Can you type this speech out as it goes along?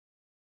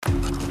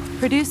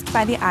Produced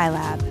by the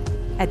iLab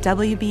at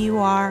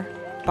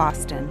WBUR,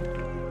 Boston.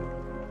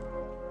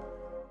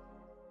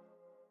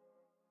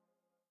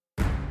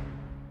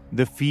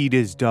 The feed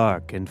is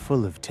dark and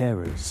full of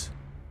terrors.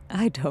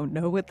 I don't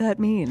know what that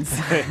means.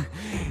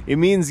 It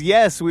means,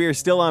 yes, we are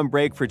still on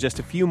break for just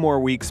a few more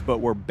weeks, but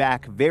we're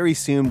back very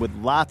soon with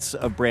lots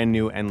of brand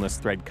new Endless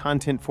Thread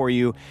content for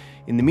you.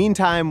 In the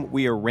meantime,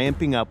 we are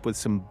ramping up with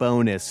some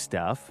bonus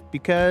stuff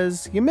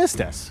because you missed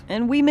us.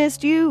 And we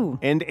missed you.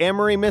 And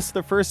Amory missed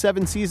the first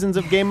 7 seasons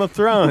of Game of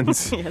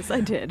Thrones. Yes,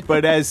 I did.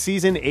 But as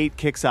season 8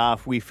 kicks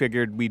off, we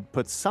figured we'd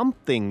put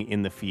something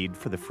in the feed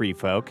for the free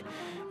folk.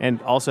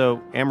 And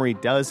also, Amory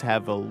does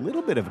have a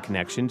little bit of a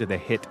connection to the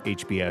hit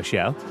HBO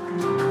show.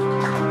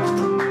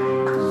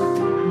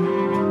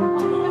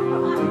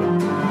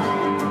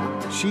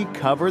 She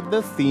covered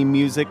the theme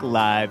music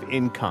live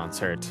in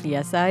concert.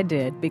 Yes, I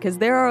did, because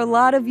there are a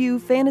lot of you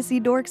fantasy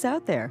dorks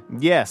out there.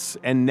 Yes,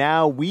 and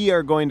now we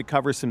are going to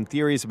cover some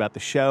theories about the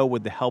show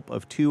with the help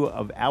of 2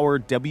 of our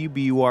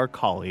WBUR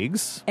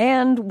colleagues.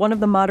 And one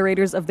of the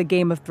moderators of the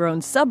Game of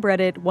Thrones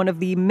subreddit, one of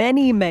the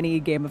many, many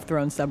Game of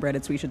Thrones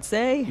subreddits, we should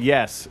say.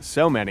 Yes,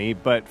 so many.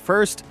 But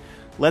first,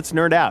 let's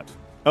nerd out.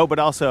 Oh, but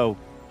also,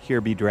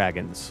 here be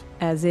dragons.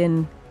 As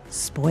in,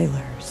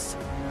 spoilers.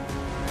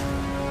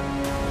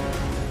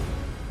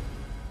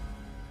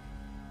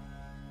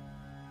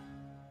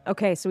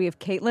 Okay, so we have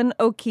Caitlin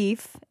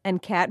O'Keefe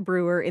and Kat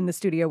Brewer in the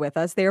studio with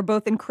us. They are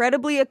both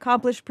incredibly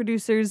accomplished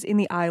producers in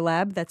the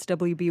iLab, that's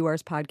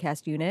WBUR's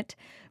podcast unit.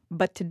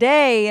 But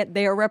today,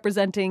 they are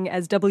representing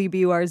as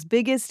WBUR's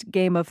biggest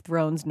Game of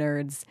Thrones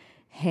nerds,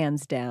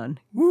 hands down.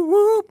 Woo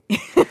whoop!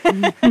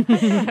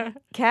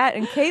 Kat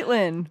and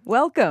Caitlin,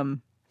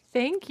 welcome.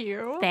 Thank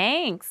you.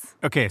 Thanks.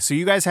 Okay, so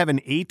you guys have an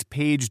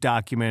 8-page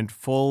document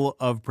full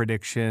of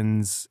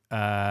predictions.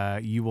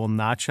 You will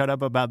not shut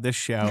up about this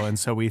show, and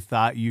so we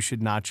thought you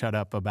should not shut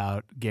up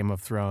about Game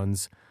of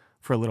Thrones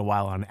for a little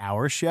while on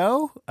our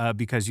show,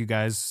 because you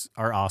guys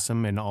are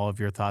awesome and all of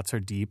your thoughts are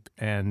deep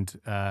and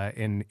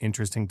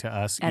interesting to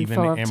us. And even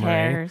full of Amory.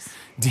 terrors.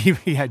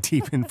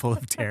 Deep and full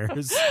of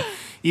terrors.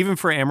 Even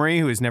for Amory,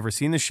 who has never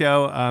seen the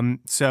show.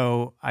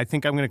 So I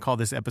think I'm going to call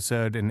this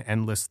episode an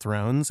Endless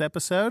Thrones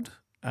episode.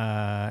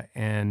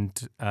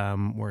 And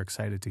we're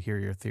excited to hear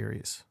your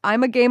theories.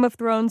 I'm a Game of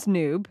Thrones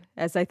noob,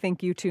 as I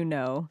think you two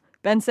know.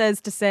 Ben says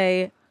to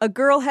say, a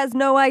girl has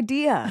no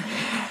idea.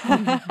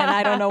 And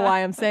I don't know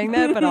why I'm saying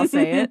that, but I'll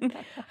say it.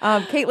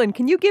 Caitlin,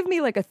 can you give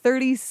me like a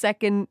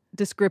 30-second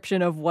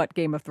description of what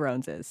Game of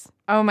Thrones is?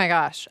 Oh my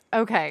gosh.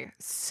 Okay.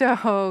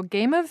 So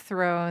Game of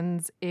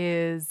Thrones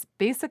is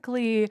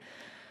basically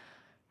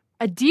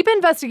a deep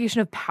investigation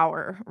of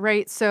power,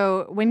 right?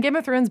 So when Game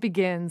of Thrones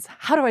begins,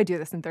 how do I do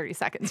this in 30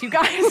 seconds, you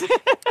guys?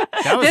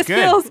 That was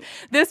good.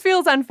 This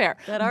feels unfair.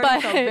 That already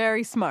felt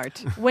very smart.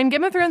 When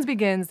Game of Thrones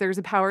begins, there's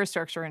a power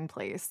structure in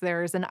place.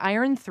 There's an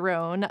Iron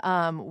Throne,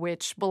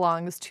 which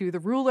belongs to the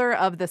ruler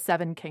of the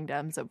 7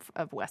 kingdoms of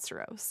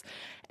Westeros.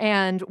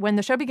 And when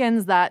the show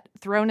begins, that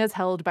throne is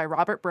held by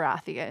Robert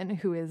Baratheon,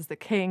 who is the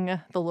king,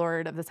 the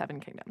lord of the 7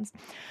 kingdoms.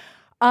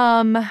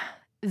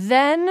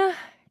 Then...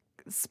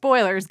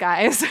 spoilers,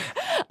 guys.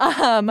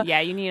 Yeah,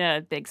 you need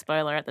a big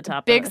spoiler at the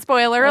top. Big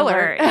spoiler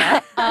alert.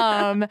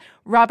 Yeah.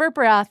 Robert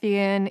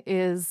Baratheon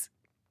is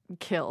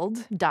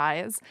killed,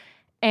 dies,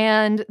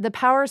 and the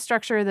power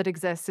structure that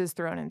exists is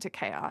thrown into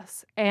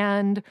chaos.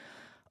 And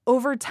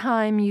over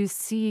time, you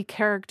see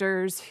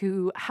characters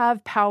who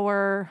have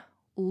power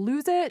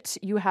lose it.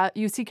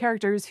 You see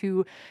characters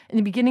who, in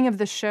the beginning of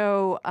the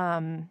show,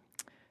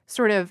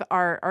 sort of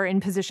are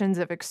in positions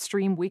of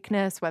extreme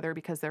weakness, whether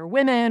because they're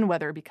women,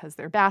 whether because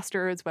they're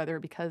bastards, whether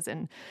because,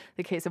 in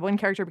the case of one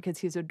character, because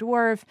he's a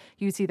dwarf,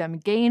 you see them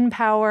gain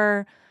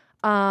power.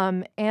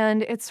 And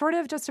it's sort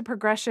of just a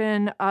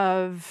progression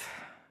of,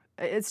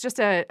 it's just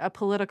a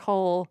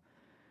political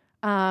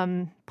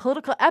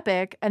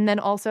epic. And then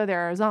also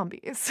there are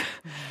zombies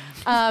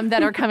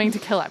that are coming to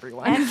kill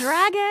everyone. And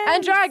dragons.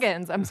 And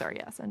dragons. I'm sorry,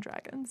 yes, and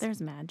dragons.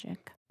 There's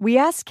magic. We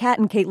asked Kat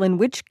and Caitlin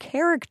which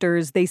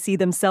characters they see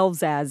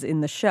themselves as in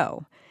the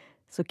show.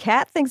 So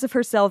Kat thinks of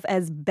herself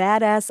as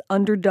badass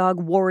underdog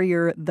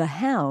warrior the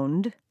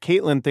Hound.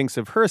 Caitlin thinks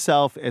of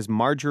herself as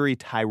Marjorie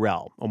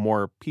Tyrell, a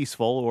more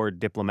peaceful or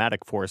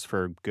diplomatic force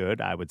for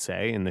good, I would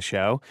say, in the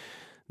show.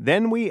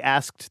 Then we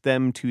asked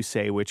them to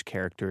say which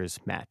characters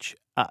match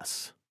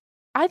us.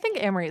 I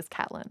think Amory is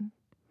Catelyn.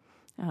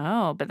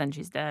 Oh, but then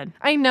she's dead.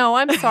 I know,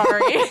 I'm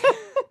sorry.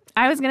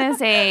 I was going to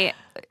say,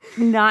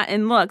 not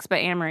in looks, but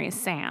Amory is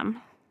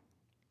Sam.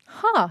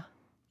 Huh.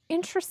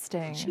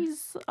 Interesting.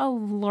 She's a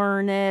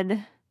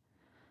learned,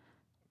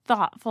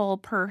 thoughtful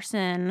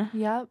person.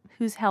 Yep.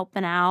 Who's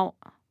helping out.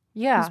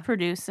 Yeah. Who's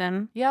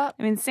producing. Yep.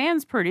 I mean,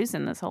 Sam's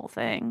producing this whole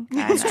thing.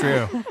 That's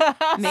true.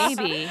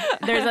 Maybe.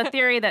 There's a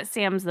theory that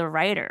Sam's the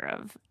writer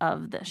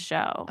of the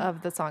show.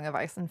 Of the Song of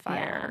Ice and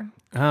Fire.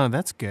 Oh,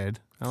 that's good.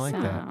 I like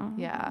that.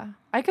 Yeah,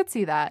 I could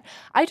see that.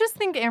 I just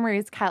think Amory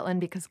is Catelyn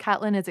because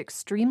Catelyn is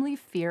extremely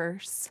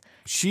fierce.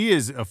 She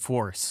is a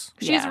force.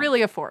 She's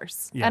really a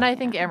force. Yeah. And I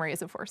think Amory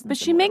is a force. But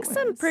she makes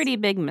some pretty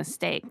big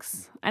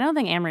mistakes. I don't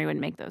think Amory would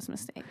make those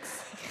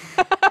mistakes.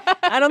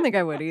 I don't think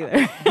I would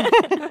either.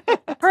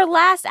 Her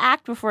last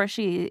act before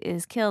she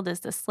is killed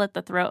is to slit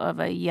the throat of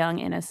a young,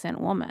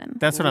 innocent woman.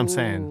 That's what I'm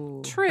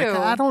saying. True. Like,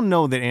 I don't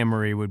know that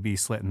Amory would be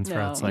slitting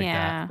throats like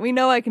yeah. that. We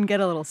know I can get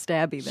a little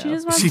stabby, though. She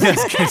just wants She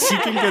does. She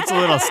can get a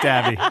little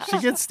stabby. She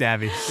gets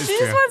stabby. It's She true.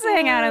 just wants to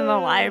hang out in the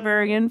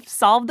library and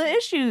solve the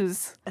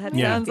issues. That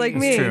Yeah, sounds like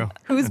it's me. true.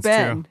 Who's It's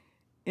Ben true.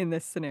 in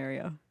this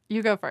scenario?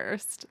 You go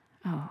first.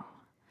 Oh.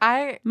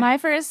 My My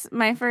first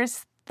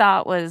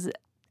thought was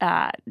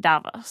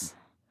Davos.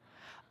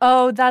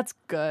 Oh, that's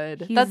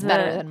good. He's That's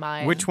better the- than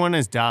mine. Which one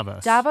is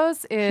Davos?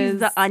 Davos is He's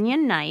the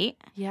Onion Knight.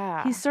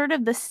 Yeah. He's sort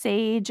of the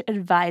sage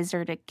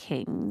advisor to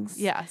kings.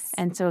 yes.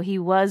 And so he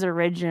was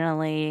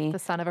originally the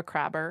son of a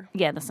crabber.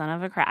 the son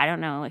of a crab. I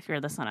don't know if you're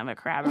the son of a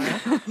crabber.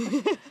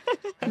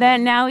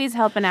 Then now he's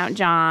helping out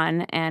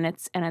Jon, and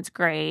it's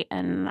great,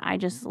 and I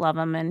just love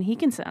him, and he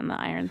can sit on the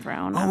Iron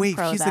Throne. Oh I'm wait,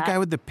 pro he's the that. guy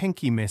with the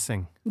pinky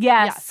missing.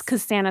 Yes, Yes.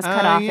 because Stannis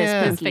cut Oh, off yeah.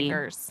 his His pinky,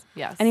 fingers.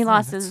 Yes. and he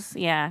lost his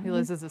He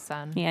loses his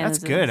son. Yeah, That's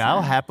loses good. his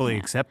I'll son. happily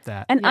accept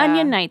that. And Yeah.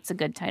 Onion Knight's a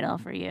good title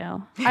for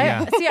you.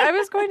 Yeah. I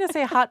was going to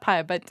say hot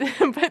pie, but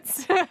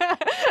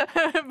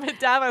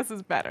Davos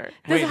is better.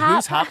 Wait,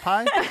 who's Hot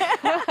Pie?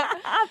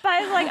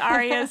 Pie's like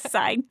Arya's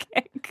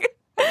sidekick,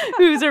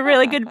 who's a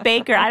really good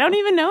baker. I don't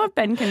even know if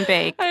Ben can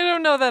bake. I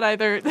don't know that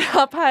either.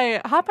 Hot Pie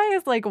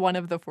is like one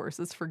of the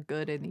forces for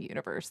good in the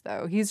universe,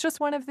 though. He's just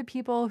one of the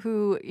people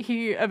who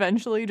he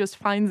eventually just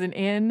finds an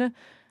inn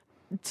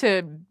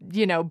to,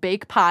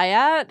 bake pie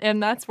at,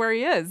 and that's where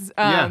he is.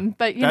 Yeah,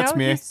 but that's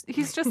me.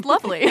 he's just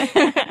lovely.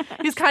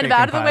 He's kind of Baking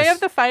out of the way pies. of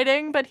the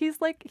fighting, but he's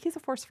a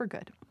force for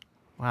good.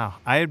 Wow,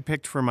 I had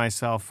picked for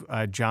myself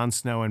Jon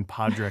Snow and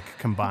Podrick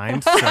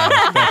combined. So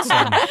that's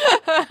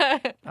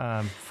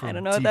I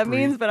don't know what that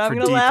means, but I'm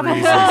going to laugh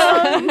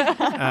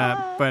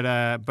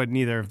but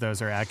neither of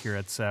those are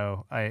accurate.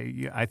 So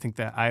I think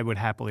that I would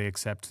happily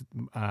accept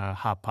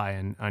Hot Pie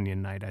and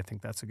Onion Knight. I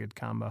think that's a good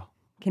combo.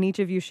 Can each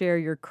of you share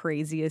your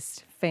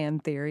craziest fan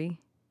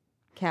theory?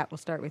 Kat, we'll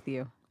start with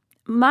you.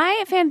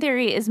 My fan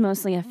theory is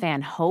mostly a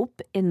fan hope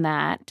in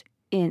that.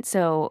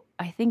 So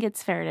I think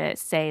it's fair to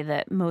say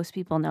that most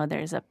people know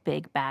there's a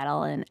big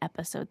battle in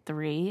episode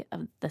 3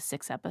 of the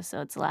 6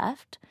 episodes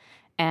left.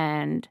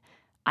 And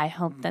I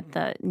hope that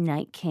the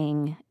Night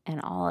King and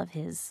all of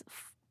his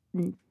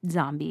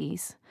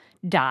zombies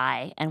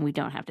die and we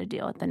don't have to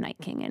deal with the Night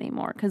King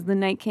anymore. Because the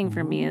Night King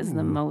for me is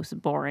the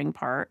most boring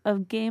part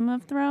of Game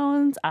of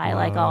Thrones. I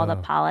like all the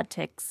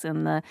politics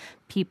and the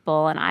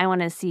people, and I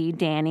want to see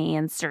Dany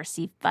and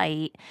Cersei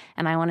fight,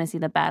 and I want to see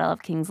the Battle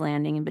of King's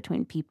Landing in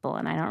between people,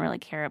 and I don't really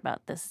care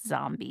about this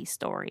zombie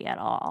story at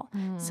all.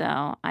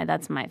 So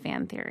that's my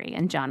fan theory,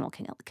 and Jon will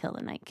kill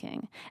the Night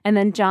King. And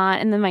then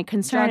my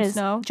concern Jon is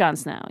Snow? Jon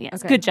Snow, yes.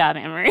 Okay. Good job,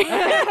 Amory.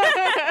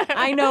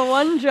 I know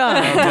one John.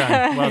 Well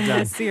done. Well in done.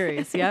 this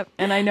series, yep.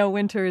 And I know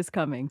winter is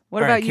coming.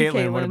 What All about right, you,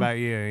 Caitlin? What about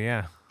you?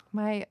 Yeah.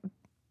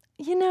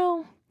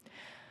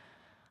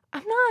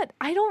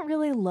 I don't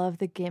really love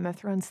the Game of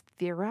Thrones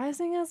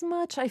theorizing as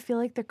much. I feel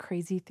like the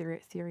crazy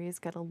theories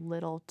get a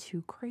little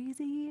too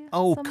crazy.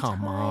 Oh,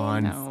 come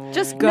on. sometimes.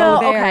 Just go no,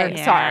 there. Okay,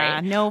 Yeah,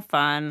 sorry. no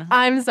fun.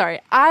 I'm sorry.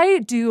 I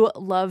do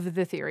love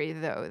the theory,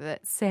 though,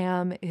 that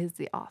Sam is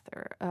the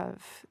author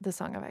of The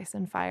Song of Ice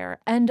and Fire.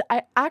 And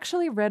I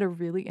actually read a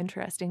really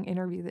interesting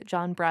interview that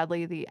John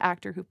Bradley, the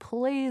actor who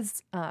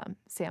plays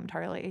Sam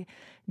Tarly,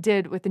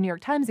 did with the New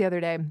York Times the other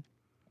day,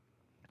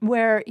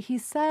 where he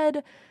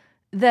said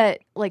that,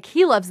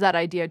 he loves that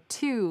idea,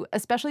 too,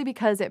 especially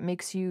because it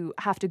makes you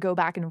have to go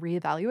back and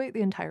reevaluate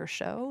the entire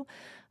show.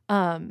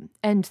 And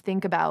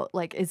think about,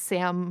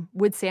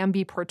 would Sam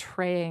be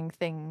portraying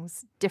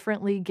things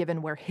differently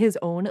given where his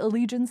own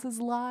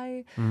allegiances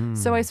lie?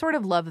 So I sort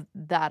of love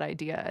that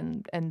idea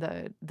and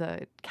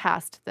the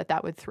cast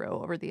that would throw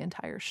over the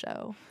entire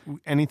show.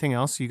 Anything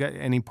else? You got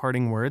any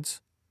parting words?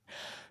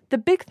 The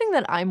big thing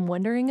that I'm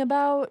wondering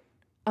about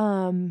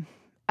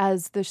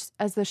as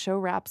the show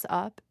wraps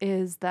up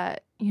is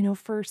that,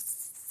 for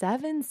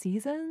 7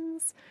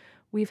 seasons,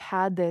 we've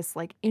had this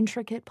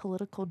intricate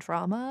political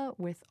drama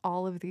with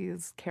all of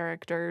these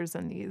characters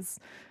and these,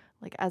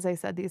 as I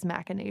said, these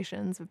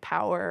machinations of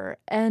power.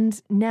 And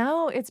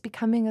now it's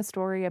becoming a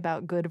story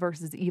about good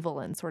versus evil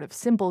and sort of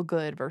simple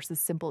good versus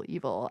simple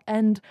evil.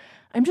 And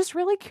I'm just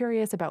really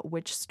curious about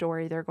which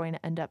story they're going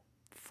to end up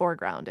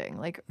foregrounding,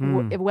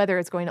 whether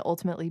it's going to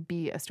ultimately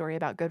be a story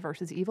about good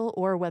versus evil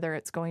or whether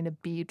it's going to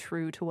be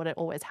true to what it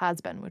always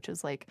has been, which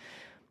is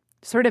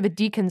sort of a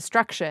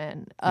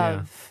deconstruction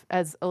of,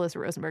 as Alyssa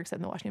Rosenberg said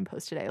in the Washington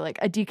Post today,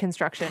 a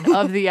deconstruction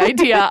of the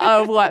idea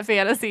of what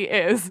fantasy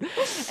is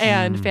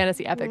and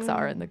fantasy epics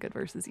are and the good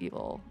versus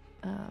evil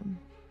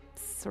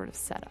sort of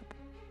setup.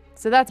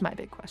 So that's my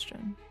big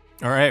question.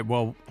 All right.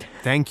 Well,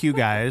 thank you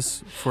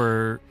guys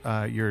for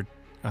your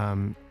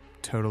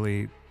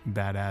totally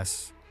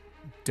badass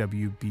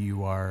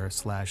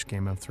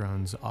WBUR/Game of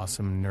Thrones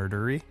awesome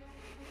nerdery.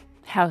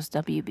 House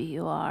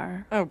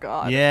WBUR. Oh,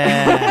 God.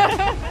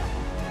 Yeah.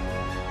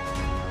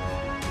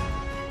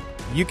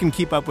 You can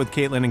keep up with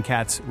Caitlin and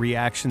Kat's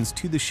reactions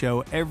to the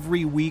show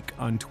every week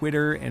on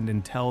Twitter and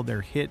until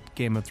their hit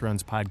Game of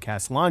Thrones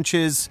podcast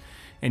launches.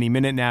 Any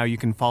minute now, you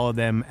can follow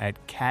them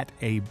at Cat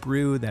A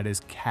Brew, that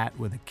is Cat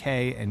with a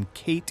K, and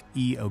Kate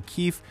E.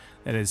 O'Keefe,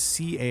 that is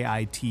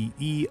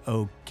CAITEOKEEFE.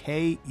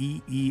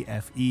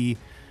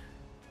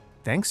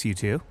 Thanks, you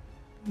two.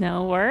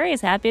 No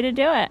worries. Happy to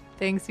do it.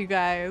 Thanks, you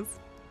guys.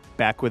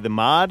 Back with the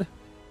mod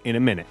in a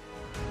minute.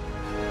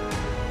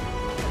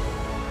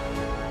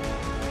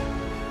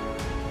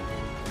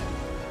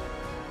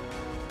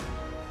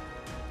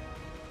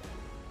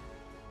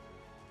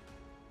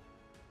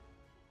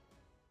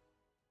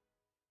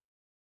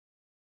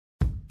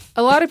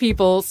 A lot of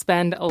people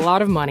spend a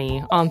lot of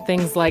money on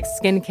things like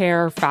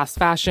skincare, fast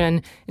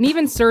fashion, and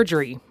even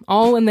surgery,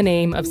 all in the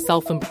name of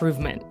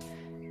self-improvement.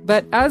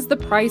 But as the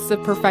price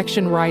of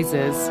perfection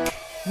rises,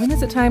 when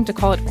is it time to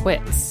call it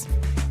quits?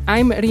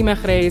 I'm Rima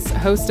Reis,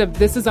 host of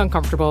This Is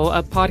Uncomfortable,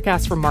 a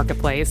podcast from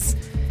Marketplace.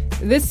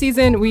 This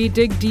season, we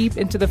dig deep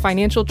into the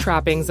financial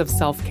trappings of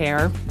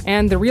self-care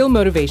and the real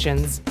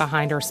motivations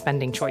behind our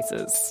spending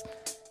choices.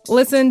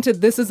 Listen to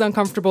This Is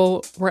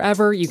Uncomfortable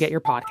wherever you get your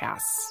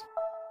podcasts.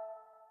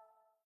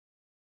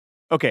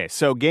 Okay,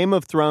 so Game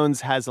of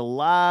Thrones has a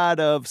lot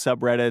of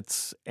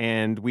subreddits,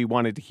 and we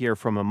wanted to hear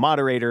from a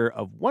moderator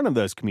of one of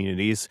those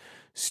communities,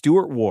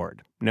 Stuart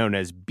Ward, known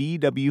as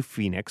BW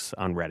Phoenix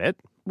on Reddit.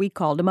 We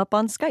called him up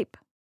on Skype.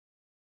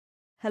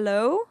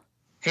 Hello?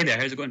 Hey there,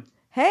 how's it going?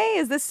 Hey,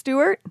 is this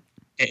Stuart?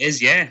 It is,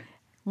 yeah.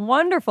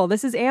 Wonderful.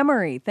 This is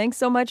Amory. Thanks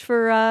so much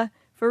for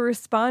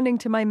responding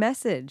to my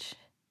message.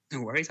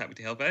 No worries, happy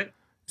to help out.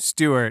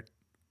 Stuart,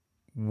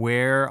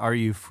 where are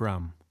you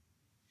from?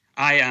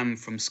 I am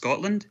from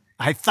Scotland.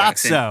 I thought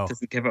so.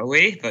 Doesn't give it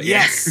away, but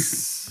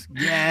yes.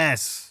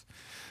 Yes.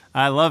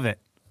 I love it.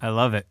 I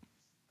love it.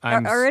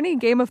 Are any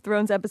Game of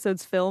Thrones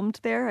episodes filmed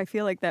there? I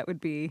feel like that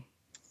would be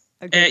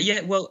a good...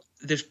 Yeah, well,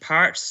 there's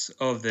parts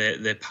of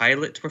the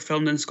pilot were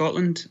filmed in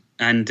Scotland,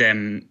 and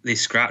they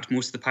scrapped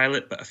most of the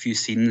pilot, but a few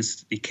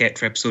scenes they kept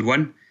for episode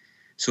 1.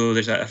 So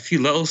there's a few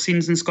little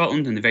scenes in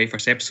Scotland in the very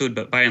first episode,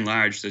 but by and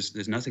large,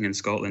 there's nothing in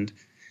Scotland.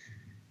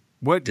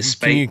 What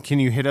can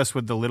you hit us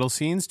with the little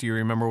scenes? Do you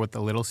remember what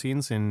the little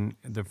scenes in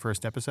the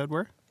first episode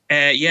were?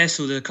 Yeah,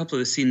 so there are a couple of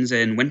the scenes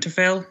in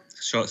Winterfell,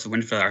 shots of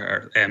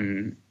Winterfell,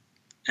 and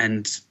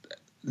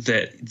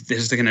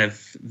there's the kind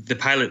of the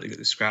pilot that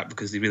got scrapped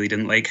because they really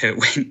didn't like how it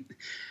went.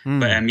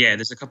 But yeah,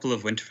 there's a couple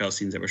of Winterfell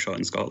scenes that were shot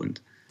in Scotland.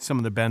 Some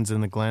of the bends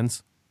and the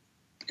glens.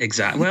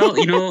 Exactly. Well,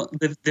 you know,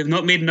 they've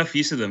not made enough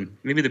use of them.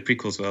 Maybe the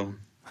prequels will.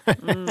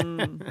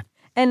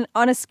 And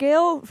on a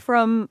scale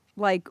from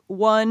like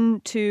 1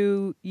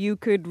 to you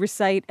could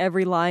recite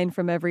every line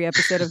from every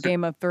episode of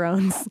Game of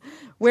Thrones,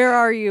 where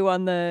are you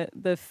on the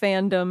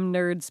fandom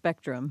nerd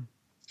spectrum?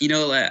 You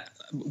know, a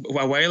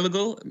while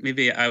ago,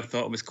 maybe I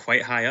thought it was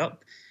quite high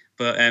up,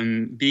 but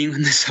being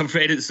on the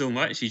subreddit so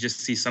much, you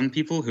just see some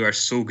people who are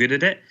so good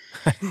at it.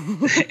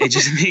 It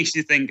just makes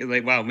you think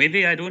like, wow,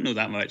 maybe I don't know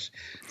that much.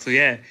 So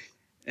yeah.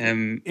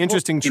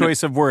 Interesting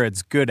choice of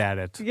words. Good at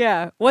it.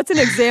 Yeah. What's an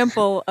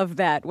example of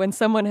that when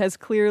someone has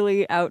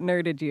clearly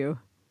out-nerded you?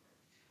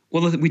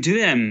 Well, we do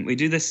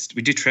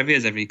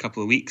trivias every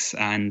couple of weeks,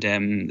 and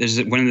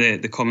there's one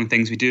of the common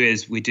things we do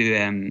is we do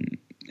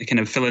kind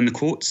of fill in the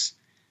quotes,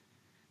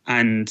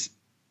 and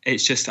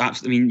it's just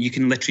absolutely. I mean, you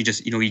can literally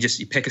just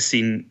you pick a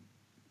scene,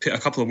 put a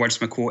couple of words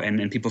from a quote in,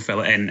 and people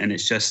fill it in, and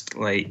it's just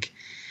like.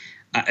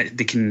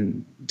 They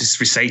can just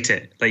recite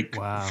it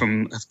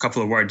from a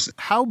couple of words.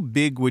 How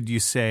big would you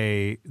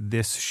say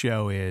this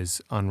show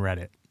is on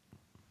Reddit?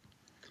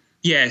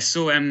 Yeah,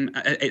 so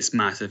it's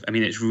massive. I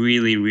mean, it's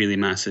really, really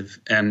massive.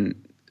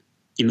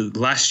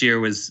 Last year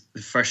was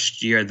the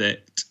first year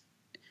that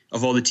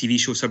of all the TV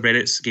show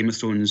subreddits, Game of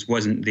Thrones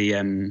wasn't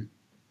the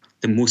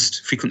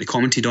most frequently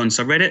commented on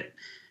subreddit.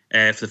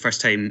 For the first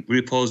time,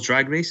 RuPaul's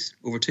Drag Race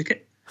overtook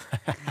it.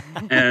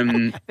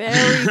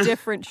 Very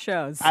different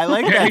shows. I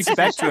like that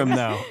spectrum,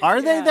 though.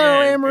 Are they,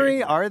 though,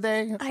 Amory? Are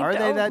they? Are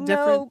they that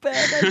different?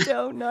 I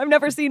don't know. I've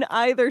never seen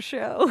either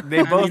show.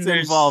 They both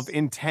involve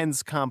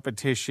intense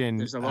competition.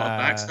 There's a lot of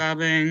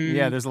backstabbing.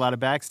 Yeah, there's a lot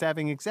of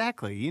backstabbing.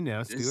 Exactly. You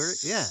know,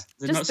 Stuart. Yeah.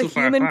 Just the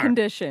human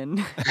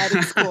condition at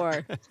its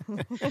core.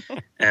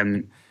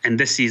 And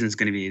this season's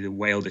going to be the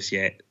wildest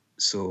yet.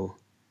 So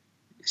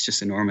it's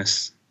just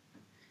enormous.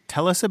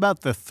 Tell us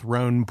about the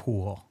throne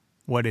pool.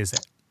 What is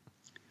it?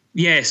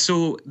 Yeah,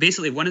 so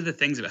basically one of the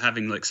things about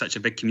having like such a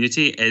big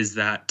community is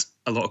that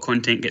a lot of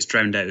content gets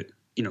drowned out,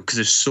 because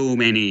there's so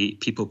many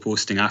people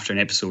posting after an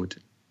episode.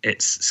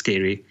 It's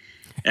scary.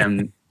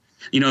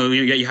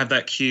 You have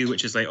that queue,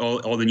 which is like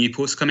all the new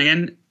posts coming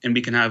in, and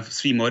we can have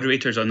 3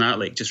 moderators on that,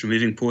 like just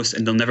removing posts,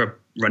 and they'll never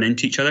run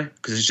into each other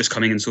because it's just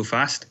coming in so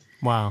fast.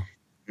 Wow.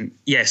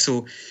 Yeah,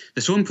 so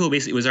the throne pool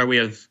basically was our way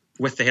of,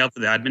 with the help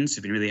of the admins,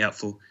 who've been really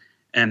helpful,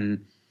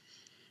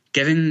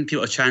 giving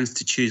people a chance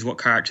to choose what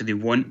character they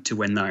want to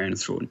win the Iron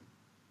Throne.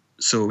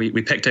 So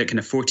we picked out kind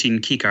of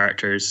 14 key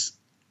characters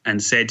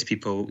and said to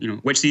people,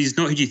 which of these,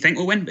 not who do you think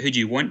will win, but who do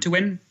you want to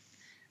win?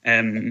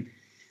 And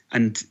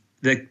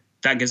that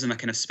gives them a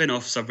kind of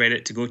spin-off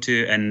subreddit to go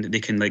to, and they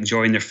can like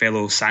join their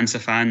fellow Sansa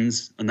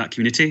fans on that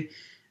community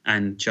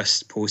and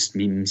just post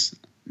memes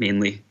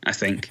mainly, I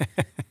think.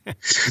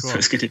 So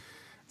it's good.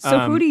 So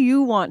who do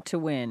you want to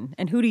win,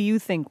 and who do you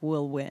think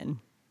will win,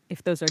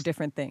 if those are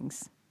different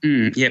things?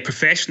 Yeah,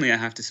 professionally, I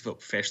have to vote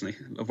professionally,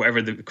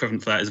 whatever the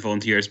equivalent for that is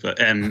volunteers. But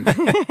I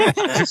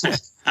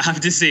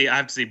have to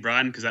say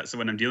Bran, because that's the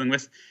one I'm dealing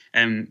with.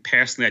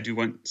 Personally, I do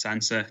want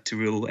Sansa to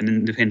rule an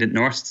independent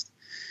North.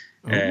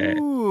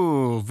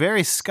 Ooh,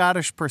 very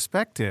Scottish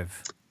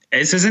perspective.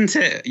 Isn't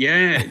it?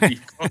 Yeah,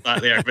 you've got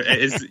that there, but it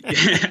is.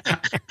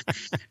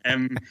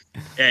 Yeah,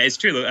 it's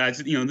true. Look,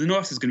 the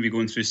North is going to be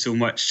going through so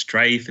much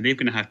strife, and they're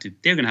going to have to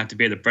bear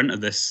the brunt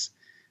of this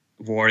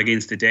war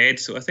against the dead.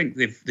 So I think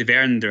they've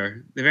earned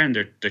their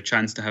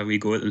chance to have we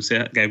go at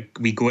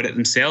it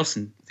themselves,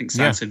 and I think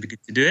Sansa would be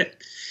good to do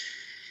it.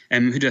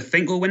 Who do I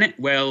think will win it?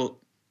 Well,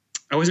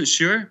 I wasn't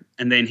sure,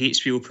 and then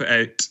HBO put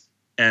out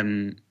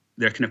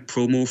their kind of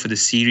promo for the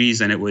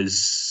series, and it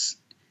was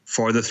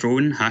For the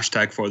Throne,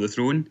 #For the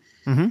Throne.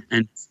 Mm-hmm.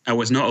 And I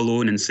was not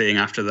alone in saying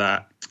after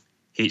that,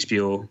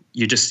 HBO,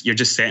 you're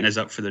just setting us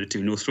up for there to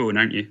be no throne,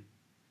 aren't you?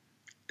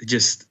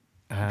 That's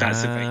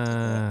the thing.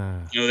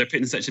 They're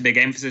putting such a big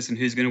emphasis on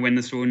who's going to win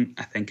the throne.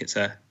 I think it's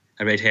a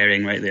red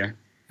herring right there.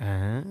 But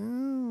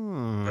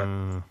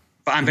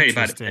I'm very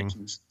bad at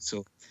predictions,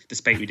 so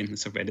despite reading the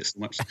subreddit so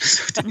much.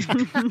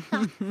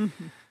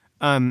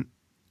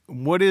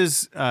 What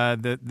is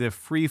the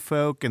Free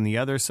Folk and the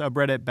other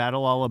subreddit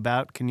battle all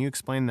about? Can you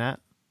explain that?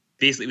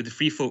 Basically, with the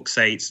Free Folk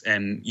sites,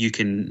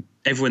 everyone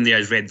there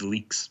has read the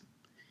leaks.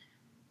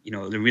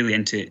 They're really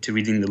into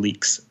reading the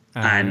leaks,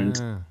 and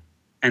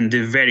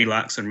they're very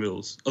lax on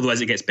rules. Although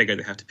as it gets bigger,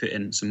 they have to put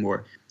in some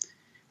more.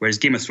 Whereas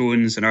Game of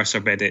Thrones and our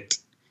subreddit,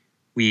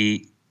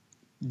 we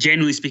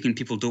generally speaking,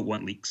 people don't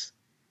want leaks,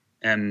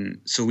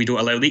 so we don't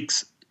allow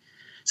leaks.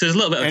 So there's a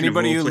little bit of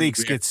anybody who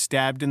leaks gets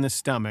stabbed in the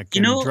stomach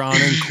and drawn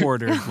and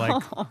quartered,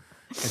 like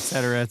et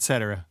cetera, et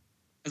cetera.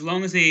 As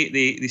long as they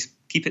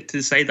keep it to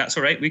the side, that's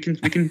all right. We can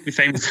be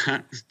fine with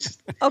that.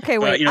 Okay,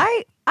 wait.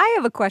 I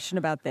have a question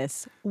about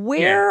this.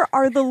 Where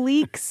are the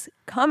leaks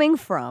coming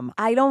from?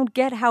 I don't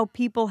get how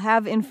people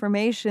have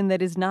information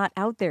that is not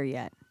out there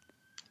yet.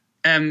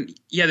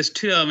 There's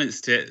two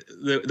elements to it.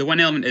 The one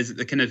element is that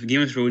the kind of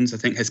Game of Thrones, I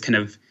think, has kind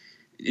of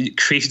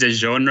created a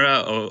genre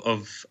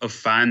of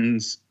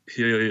fans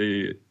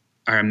who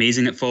are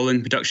amazing at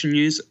following production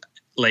news,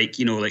 like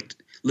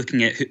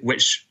looking at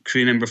which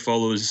crew member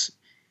follows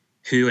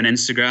who on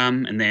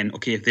Instagram, and then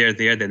if they're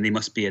there, then they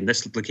must be in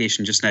this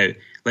location just now.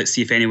 Let's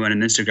see if anyone on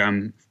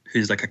Instagram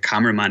who's like a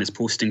cameraman is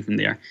posting from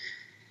there,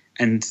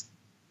 and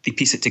they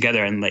piece it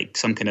together in like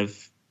some kind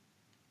of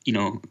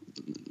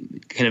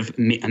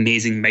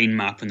amazing mind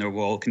map on their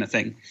wall kind of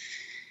thing.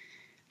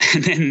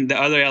 And then the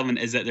other element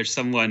is that there's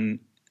a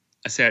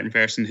certain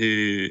person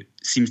who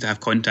seems to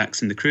have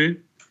contacts in the crew.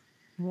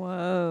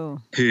 Whoa.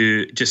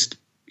 Who just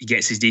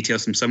gets his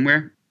details from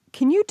somewhere.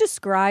 Can you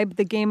describe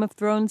the Game of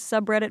Thrones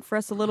subreddit for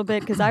us a little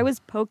bit? Because I was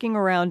poking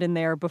around in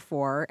there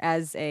before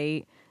as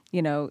a,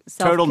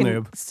 total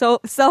noob.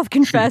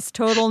 Self-confessed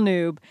total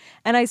noob.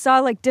 And I saw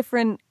like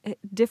different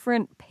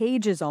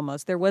pages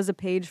almost. There was a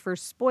page for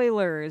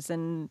spoilers,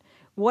 and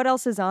what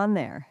else is on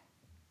there?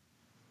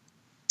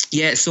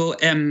 Yeah, so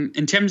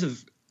in terms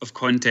of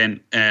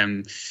content,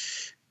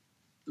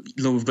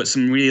 we've got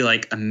some really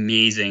like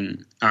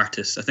amazing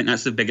artists. I think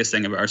that's the biggest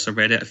thing about our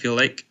subreddit, I feel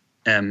like.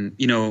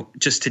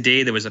 Just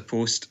today there was a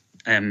post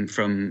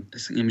from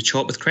his name was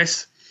Chop with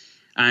Chris,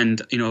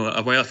 and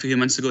a few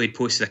months ago he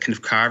posted a kind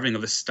of carving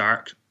of a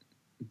Stark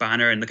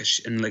banner in a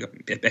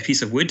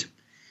piece of wood,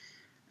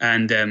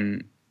 and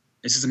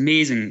it's this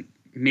amazing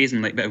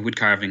like bit of wood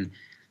carving,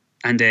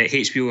 and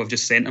HBO have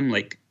just sent him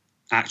like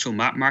actual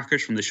map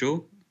markers from the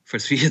show for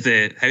 3 of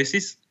the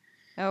houses.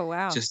 Oh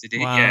wow! Just today,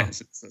 wow. Yeah,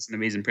 it's an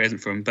amazing present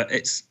for him. But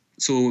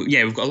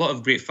we've got a lot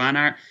of great fan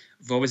art.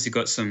 We've obviously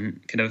got some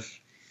kind of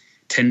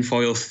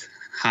tinfoil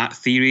hat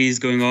theories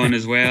going on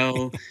as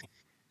well.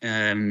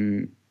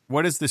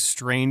 What is the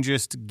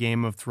strangest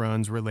Game of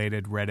Thrones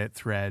related Reddit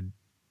thread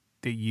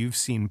that you've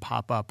seen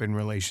pop up in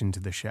relation to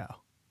the show?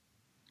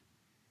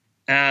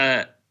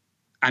 There's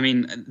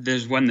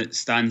one that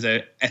stands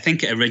out. I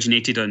think it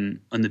originated on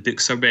the book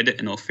subreddit,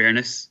 in all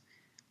fairness.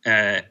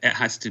 It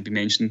has to be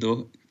mentioned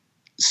though.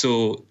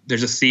 So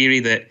there's a theory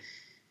that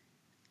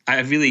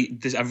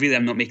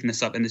I'm not making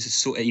this up, and this is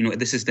so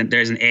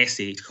there's an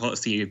essay to call it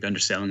a theory, but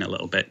underselling it a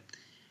little bit,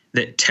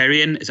 that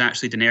Tyrion is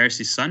actually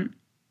Daenerys' son.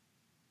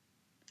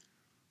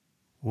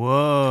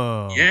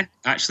 Whoa! Yeah,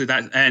 actually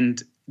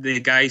and the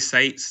guy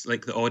cites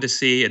like the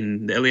Odyssey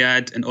and the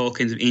Iliad and all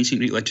kinds of ancient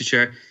Greek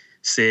literature,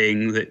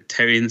 saying that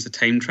Tyrion's a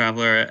time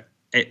traveler.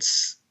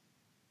 It's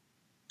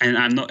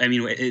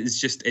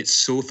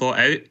so thought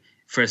out.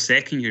 For a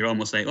second, you're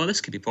almost like, oh,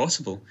 this could be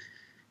possible.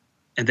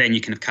 And then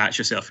you kind of catch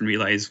yourself and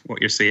realize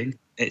what you're saying.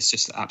 It's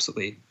just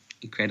absolutely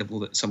incredible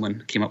that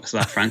someone came up with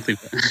that, frankly.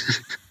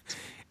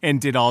 And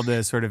did all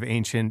the sort of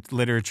ancient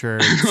literature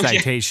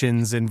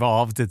citations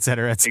involved, et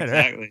cetera, et cetera.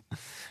 Exactly.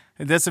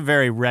 That's a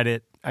very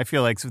Reddit. I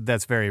feel like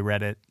that's very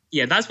Reddit.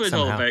 Yeah, that's what it's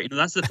all Somehow. about.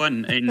 That's the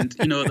fun, and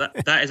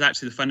that is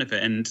actually the fun of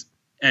it. And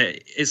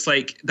it's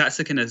like that's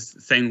the kind of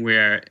thing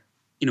where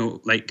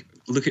like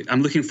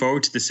I'm looking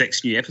forward to the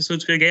 6 new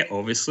episodes we get.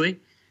 Obviously,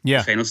 Yeah.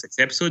 the final 6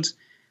 episodes,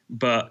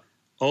 but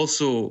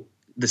also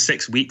the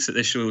 6 weeks that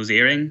this show is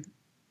airing.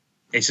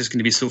 It's just going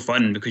to be so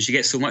fun because you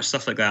get so much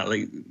stuff like that,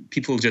 like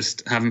people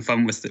just having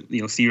fun with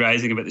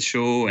theorizing about the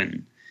show,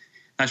 and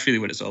that's really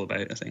what it's all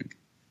about, I think.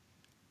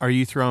 Are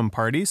you throwing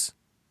parties?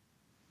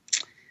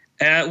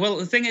 Well,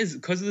 the thing is,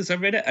 because of the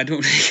subreddit, I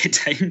don't really get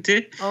time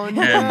to. Oh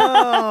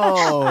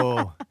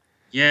no!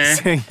 Yeah.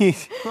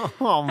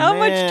 Oh, How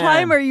much man.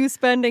 time are you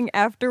spending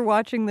after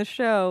watching the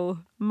show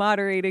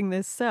moderating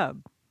this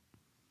sub?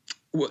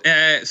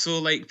 So,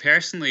 like,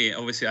 personally,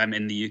 obviously, I'm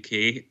in the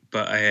UK,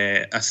 but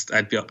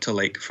I'd be up till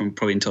from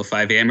probably until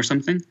 5 a.m. or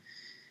something.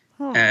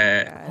 Oh,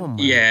 Oh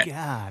my Yeah.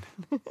 God.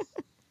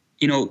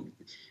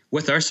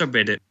 With our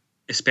subreddit,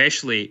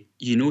 especially,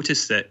 you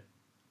notice that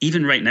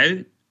even right now,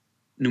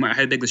 no matter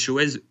how big the show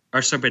is,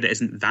 our subreddit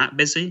isn't that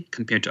busy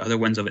compared to other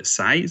ones of its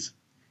size.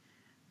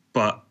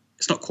 But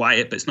it's not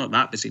quiet, but it's not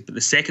that busy. But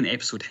the second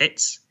episode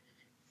hits,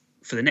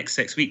 for the next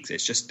 6 weeks,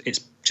 it's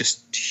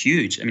just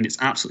huge. I mean, it's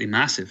absolutely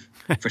massive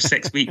for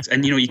 6 weeks,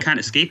 and you can't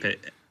escape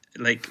it.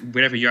 Like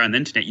wherever you are on the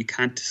internet, you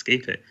can't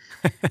escape it.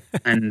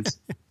 And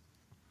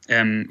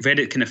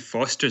Reddit kind of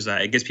fosters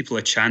that. It gives people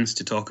a chance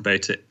to talk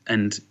about it.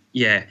 And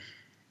yeah,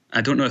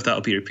 I don't know if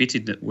that'll be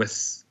repeated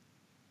with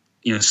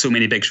so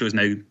many big shows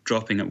now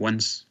dropping at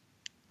once.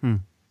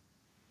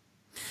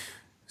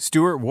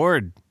 Stuart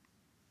Ward,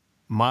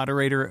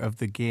 moderator of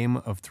the Game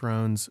of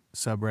Thrones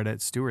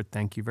subreddit. Stuart,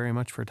 thank you very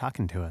much for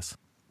talking to us.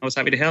 I was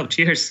happy to help.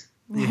 Cheers.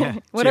 Yeah.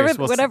 Whatever, Cheers.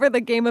 Well, whatever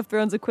the Game of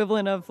Thrones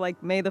equivalent of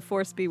May the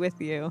Force be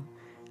with you.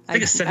 I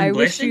think it's 7 I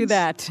wish you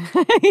blessings.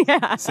 that.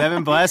 Yeah,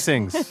 7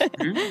 blessings.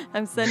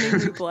 I'm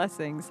sending you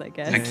blessings, I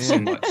guess. Thank you so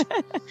much.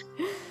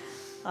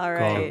 All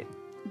right.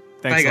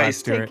 Thanks Bye, a lot, guys.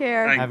 Stuart. Take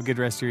care. Thanks. Have a good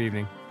rest of your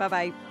evening.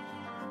 Bye-bye.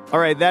 All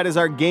right, that is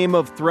our Game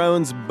of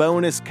Thrones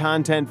bonus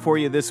content for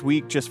you this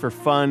week, just for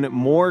fun.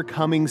 More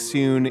coming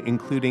soon,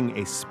 including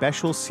a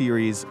special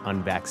series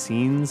on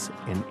vaccines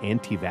and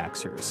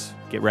anti-vaxxers.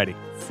 Get ready.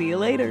 See you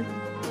later.